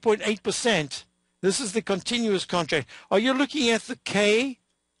up 3.8%. This is the continuous contract. Are you looking at the K?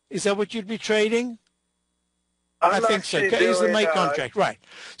 Is that what you'd be trading? I think so. K is the May contract, right.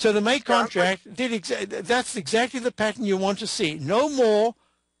 So the May contract, that's exactly the pattern you want to see. No more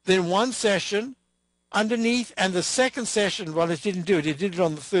than one session underneath, and the second session, well, it didn't do it. It did it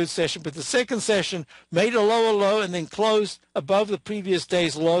on the third session, but the second session made a lower low and then closed above the previous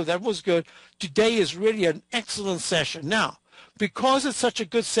day's low. That was good. Today is really an excellent session. Now, because it's such a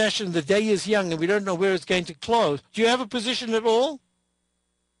good session, the day is young, and we don't know where it's going to close. Do you have a position at all?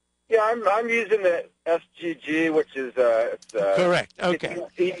 Yeah, I'm using the SGG, which is correct. Okay.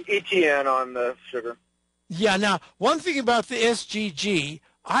 ETN on the sugar. Yeah. Now, one thing about the SGG,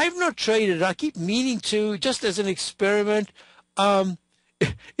 I've not traded. I keep meaning to, just as an experiment.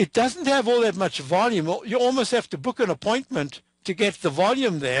 It doesn't have all that much volume. You almost have to book an appointment to get the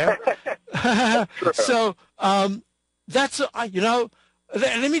volume there. So that's,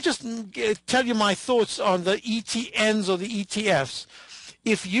 let me just tell you my thoughts on the ETNs or the ETFs.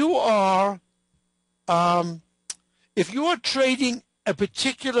 If you are trading a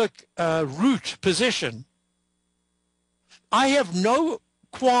particular root position, I have no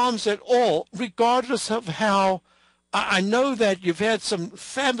qualms at all, regardless of how. I know that we've had some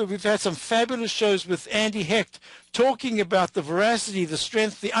fabulous shows with Andy Hecht talking about the veracity, the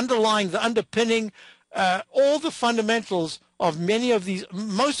strength, the underpinning, all the fundamentals of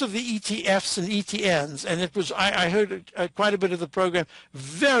most of the ETFs and ETNs. And it was, I heard quite a bit of the program,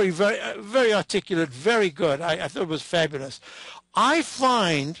 very, very, very articulate, very good. I thought it was fabulous. I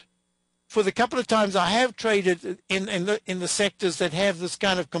find, for the couple of times I have traded in the sectors that have this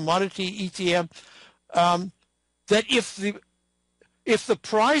kind of commodity ETM, that if the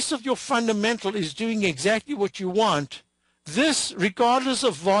price of your fundamental is doing exactly what you want, this, regardless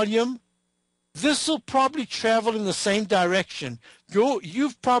of volume, this will probably travel in the same direction.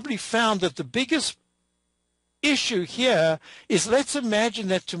 You've probably found that the biggest issue here is, let's imagine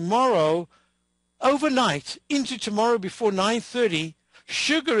that tomorrow, overnight, into tomorrow before 9:30,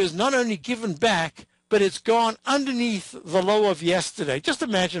 sugar is not only given back, but it's gone underneath the low of yesterday. Just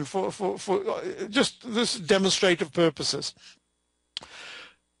imagine for just this demonstrative purposes.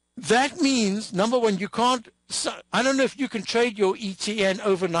 That means, number one, you can't, I don't know if you can trade your ETN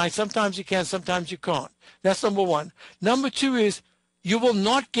overnight. Sometimes you can, sometimes you can't. That's number one. Number two is, you will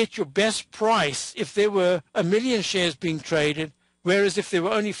not get your best price if there were 1 million shares being traded, whereas if there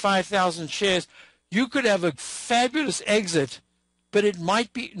were only 5,000 shares, you could have a fabulous exit, but it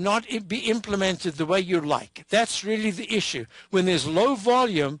might not be implemented the way you like. That's really the issue. When there's low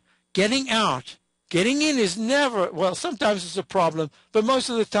volume, getting out, getting in is never, well, sometimes it's a problem, but most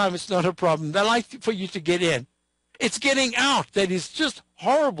of the time it's not a problem. They like for you to get in. It's getting out that is just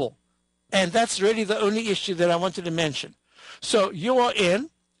horrible. And that's really the only issue that I wanted to mention. So you are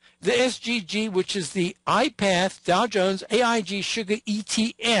in the SGG, which is the iPath Dow Jones AIG Sugar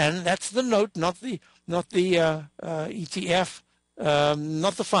ETN. That's the note, not the ETF.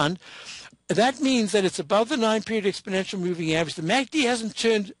 Not the fund. That means that it's above the 9-period exponential moving average. The MACD hasn't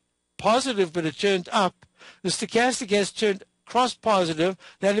turned positive, but it turned up. The stochastic has turned cross positive.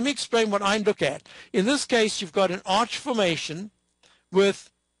 Now, let me explain what I look at. In this case, you've got an arch formation with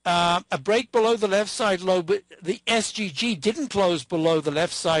a break below the left side low, but the SGG didn't close below the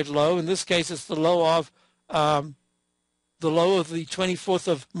left side low. In this case, it's the low of the 24th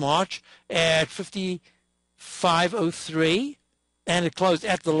of March at 55.03. And it closed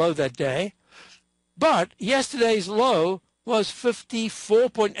at the low that day. But yesterday's low was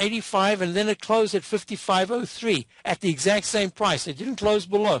 54.85, and then it closed at 55.03 at the exact same price. It didn't close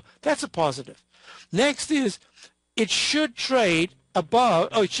below. That's a positive. Next is, it should trade above,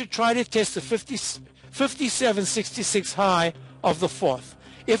 it should try to test the 57.66 high of the 4th.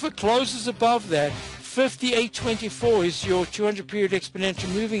 If it closes above that, 58.24 is your 200-period exponential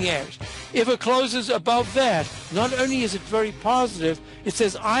moving average. If it closes above that, not only is it very positive, it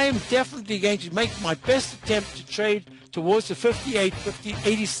says I am definitely going to make my best attempt to trade towards the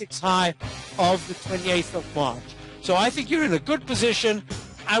 86 high of the 28th of March. So I think you're in a good position.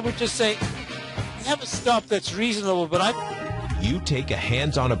 I would just say have a stop that's reasonable, but You take a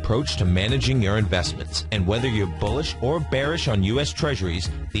hands-on approach to managing your investments, and whether you're bullish or bearish on U.S.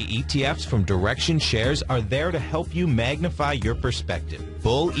 Treasuries, the ETFs from Direction Shares are there to help you magnify your perspective.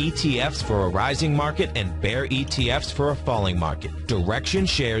 Bull ETFs for a rising market and bear ETFs for a falling market. Direction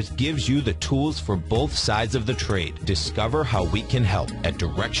Shares gives you the tools for both sides of the trade. Discover how we can help at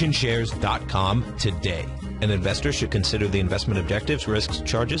DirectionShares.com today. An investor should consider the investment objectives, risks,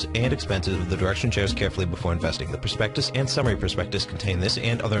 charges, and expenses of the Direction shares carefully before investing. The prospectus and summary prospectus contain this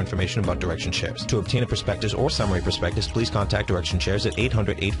and other information about Direction shares. To obtain a prospectus or summary prospectus, please contact Direction shares at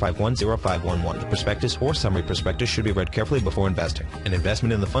 800-851-0511. The prospectus or summary prospectus should be read carefully before investing. An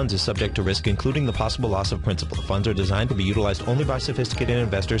investment in the funds is subject to risk, including the possible loss of principal. The funds are designed to be utilized only by sophisticated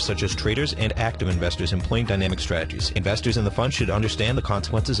investors such as traders and active investors employing dynamic strategies. Investors in the fund should understand the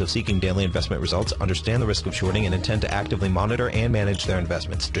consequences of seeking daily investment results, understand the risk of shorting, and intend to actively monitor and manage their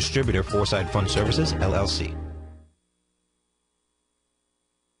investments. Distributor Foreside Fund Services, LLC.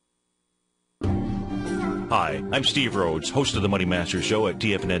 Hi, I'm Steve Rhodes, host of the Money Master Show at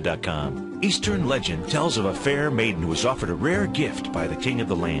TFNN.com. Eastern legend tells of a fair maiden who was offered a rare gift by the king of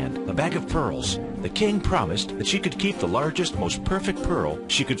the land, a bag of pearls. The king promised that she could keep the largest, most perfect pearl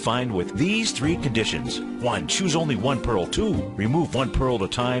she could find with these 3 conditions. 1, choose only 1 pearl. 2, remove 1 pearl at a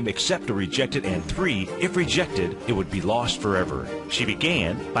time, accept or reject it. And 3, if rejected, it would be lost forever. She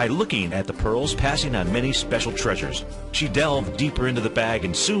began by looking at the pearls, passing on many special treasures. She delved deeper into the bag,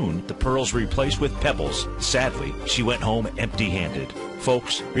 and soon the pearls were replaced with pebbles. Sadly, she went home empty-handed.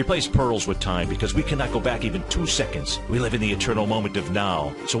 Folks, replace pearls with time, because we cannot go back even 2 seconds. We live in the eternal moment of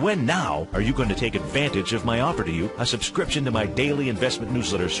now. So when now are you going to take advantage of my offer to you, a subscription to my daily investment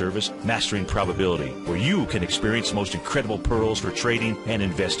newsletter service, Mastering Probability, where you can experience the most incredible pearls for trading and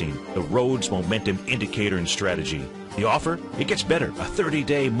investing, the Rhodes Momentum Indicator and Strategy. The offer? It gets better. A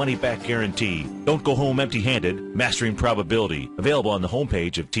 30-day money-back guarantee. Don't go home empty-handed. Mastering Probability. Available on the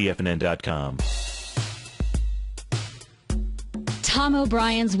homepage of TFNN.com. Tom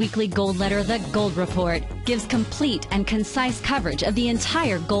O'Brien's weekly gold letter, The Gold Report, gives complete and concise coverage of the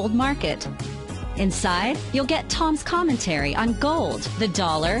entire gold market. Inside, you'll get Tom's commentary on gold, the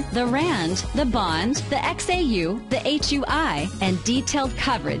dollar, the rand, the bond, the XAU, the HUI, and detailed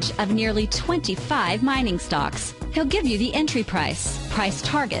coverage of nearly 25 mining stocks. He'll give you the entry price, price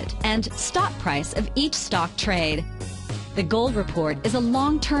target, and stop price of each stock trade. The Gold Report is a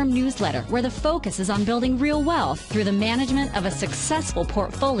long-term newsletter where the focus is on building real wealth through the management of a successful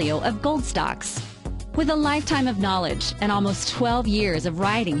portfolio of gold stocks. With a lifetime of knowledge and almost 12 years of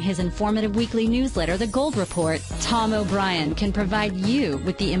writing his informative weekly newsletter, The Gold Report, Tom O'Brien can provide you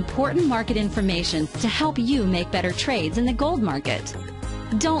with the important market information to help you make better trades in the gold market.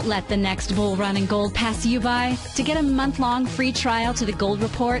 Don't let the next bull run in gold pass you by. To get a month-long free trial to The Gold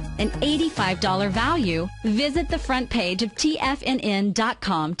Report, an $85 value, visit the front page of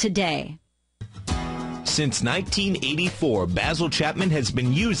TFNN.com today. Since 1984, Basil Chapman has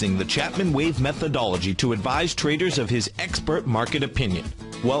been using the Chapman Wave methodology to advise traders of his expert market opinion.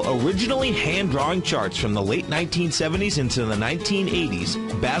 While originally hand-drawing charts from the late 1970s into the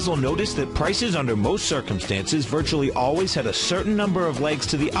 1980s, Basil noticed that prices under most circumstances virtually always had a certain number of legs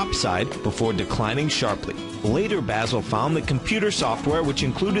to the upside before declining sharply. Later, Basil found that computer software, which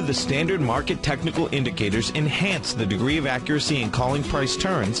included the standard market technical indicators, enhanced the degree of accuracy in calling price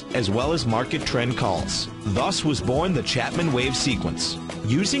turns, as well as market trend calls. Thus was born the Chapman Wave sequence.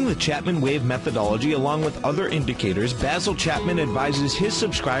 Using the Chapman Wave methodology along with other indicators, Basil Chapman advises his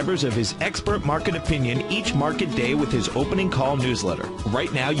subscribers of his expert market opinion each market day with his opening call newsletter.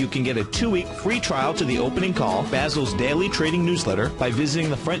 Right now, you can get a 2-week free trial to the opening call, Basil's daily trading newsletter, by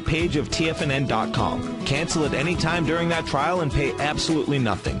visiting the front page of TFNN.com. Cancel at any time during that trial and pay absolutely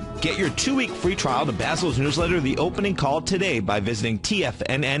nothing. Get your 2-week free trial to Basil's newsletter, The Opening Call, today by visiting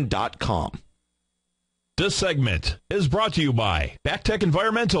TFNN.com. This segment is brought to you by BackTech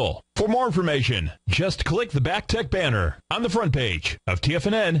Environmental. For more information, just click the BackTech banner on the front page of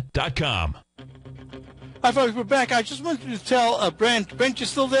TFNN.com. Hi, folks. We're back. I just wanted to tell Brent. Brent, you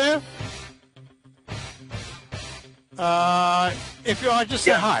still there? If you are, just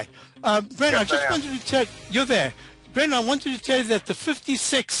say hi. Brent, yes, I just wanted to tell you're there. Brent, I wanted to tell you that the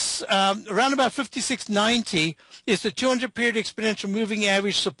 56, around about 56.90 is the 200-period exponential moving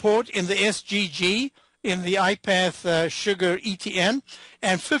average support in the SGG, in the iPath Sugar ETN,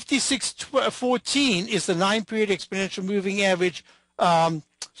 and 56.14 is the 9-period exponential moving average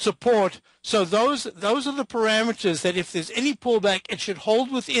support. So those are the parameters that if there's any pullback, it should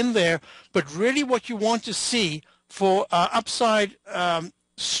hold within there. But really what you want to see for upside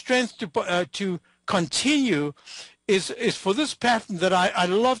strength to continue is for this pattern that I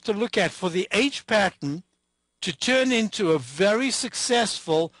love to look at, for the H pattern to turn into a very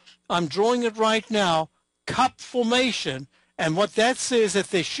successful, I'm drawing it right now, cup formation. And what that says that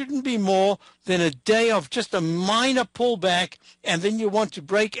there shouldn't be more than a day of just a minor pullback, and then you want to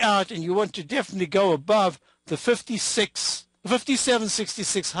break out and you want to definitely go above the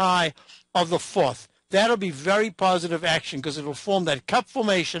 57.66 high of the 4th. that'll be very positive action because it'll form that cup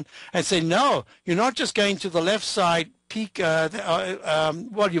formation and say, no, you're not just going to the left side peak.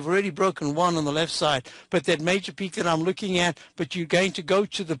 Well, you've already broken one on the left side, but that major peak that I'm looking at, but you're going to go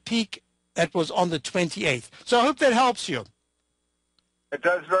to the peak that was on the 28th. So I hope that helps you. It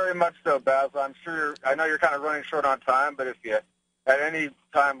does very much so, Basil. I know you're kind of running short on time, but if you had any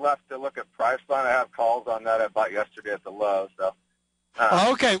time left to look at price line, I have calls on that I bought yesterday at the low. So.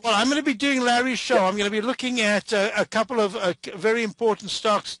 Okay, well, I'm going to be doing Larry's show. I'm going to be looking at a couple of very important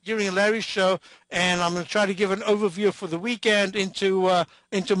stocks during Larry's show, and I'm going to try to give an overview for the weekend into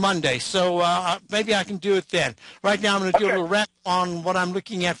Monday. So maybe I can do it then. Right now, I'm going to do a little wrap on what I'm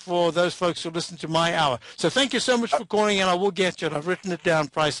looking at for those folks who listen to my hour. So thank you so much for calling, and I will get to it. I've written it down,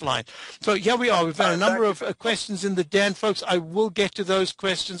 price line. So here we are. We've had a number of questions in the den, folks. I will get to those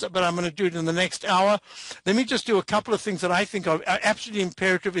questions, but I'm going to do it in the next hour. Let me just do a couple of things that I think are absolutely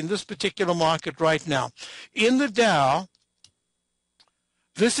imperative in this particular market right now. In the Dow,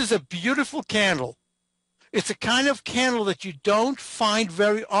 this is a beautiful candle. It's a kind of candle that you don't find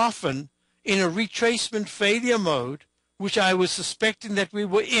very often in a retracement failure mode, which I was suspecting that we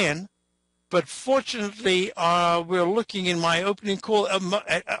were in. But fortunately, we're looking in my opening call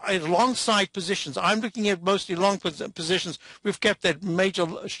at long side positions. I'm looking at mostly long positions. We've kept that major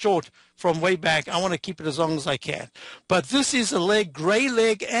short from way back. I want to keep it as long as I can. But this is a gray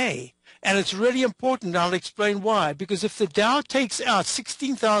leg A. And it's really important. I'll explain why. Because if the Dow takes out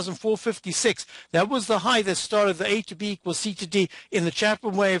 16,456, that was the high that started the A to B equals C to D in the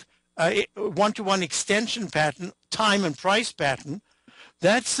Chapman wave one-to-one extension pattern, time and price pattern.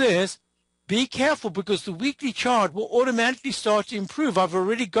 That says, be careful because the weekly chart will automatically start to improve. I've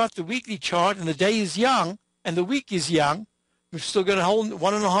already got the weekly chart, and the day is young, and the week is young. We've still got a whole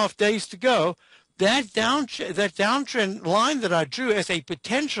 1.5 days to go. That downtrend line that I drew as a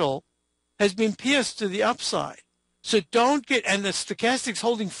potential has been pierced to the upside. So don't get, and the stochastic's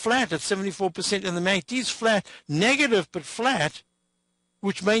holding flat at 74%, and the MACD's flat, negative but flat,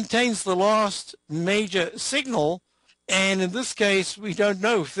 which maintains the last major signal. And in this case, we don't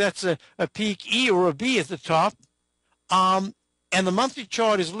know if that's a peak E or a B at the top. And the monthly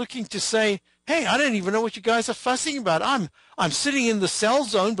chart is looking to say, hey, I don't even know what you guys are fussing about. I'm sitting in the sell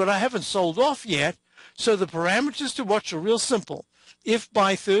zone, but I haven't sold off yet. So the parameters to watch are real simple. If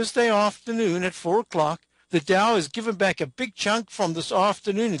by Thursday afternoon at 4 o'clock, the Dow is given back a big chunk from this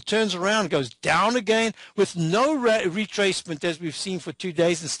afternoon, it turns around and goes down again with no retracement as we've seen for 2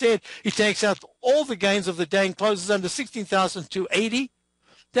 days. Instead, it takes out all the gains of the day and closes under 16,280.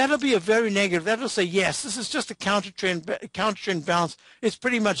 That'll be a very negative. That'll say, yes, this is just a counter trend bounce. It's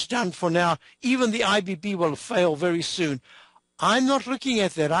pretty much done for now. Even the IBB will fail very soon. I'm not looking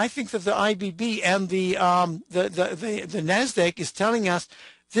at that. I think that the IBB and the NASDAQ is telling us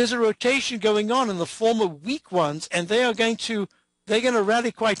there's a rotation going on in the form of weak ones, and they're going to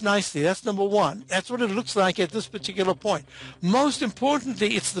rally quite nicely. That's number one. That's what it looks like at this particular point. Most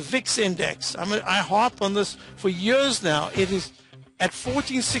importantly, it's the VIX index. I harp on this for years now. It is at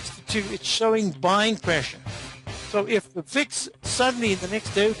 1462. It's showing buying pressure. So if the VIX suddenly in the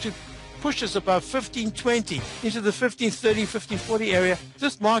next day or two pushes above 1520 into the 1530, 1540 area,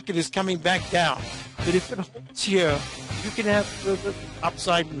 this market is coming back down. But if it holds here, you can have the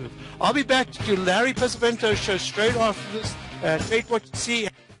upside move. I'll be back to do Larry Pesavento's show straight after this. Trade what you see.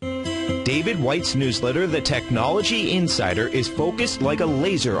 David White's newsletter, The Technology Insider, is focused like a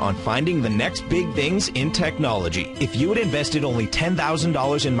laser on finding the next big things in technology. If you had invested only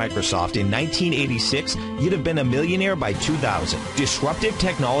 $10,000 in Microsoft in 1986, you'd have been a millionaire by 2000. Disruptive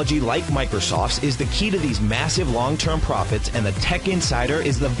technology like Microsoft's is the key to these massive long-term profits, and the Tech Insider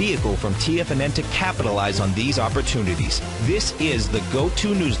is the vehicle from TFNN to capitalize on these opportunities. This is the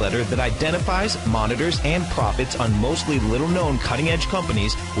go-to newsletter that identifies, monitors, and profits on mostly little-known cutting-edge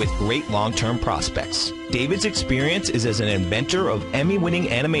companies with great long-term prospects. David's experience is as an inventor of Emmy-winning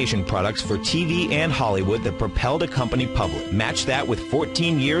animation products for TV and Hollywood that propelled a company public. Match that with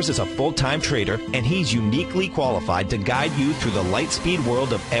 14 years as a full-time trader, and he's uniquely qualified to guide you through the light-speed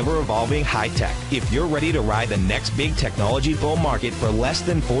world of ever-evolving high-tech. If you're ready to ride the next big technology bull market for less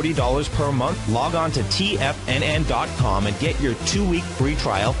than $40 per month, log on to TFNN.com and get your 2-week free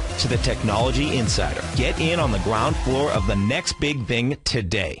trial to the Technology Insider. Get in on the ground floor of the next big thing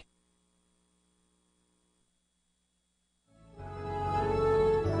today.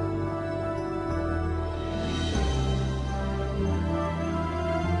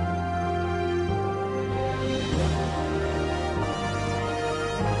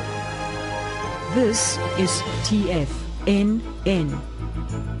 This is TFNN.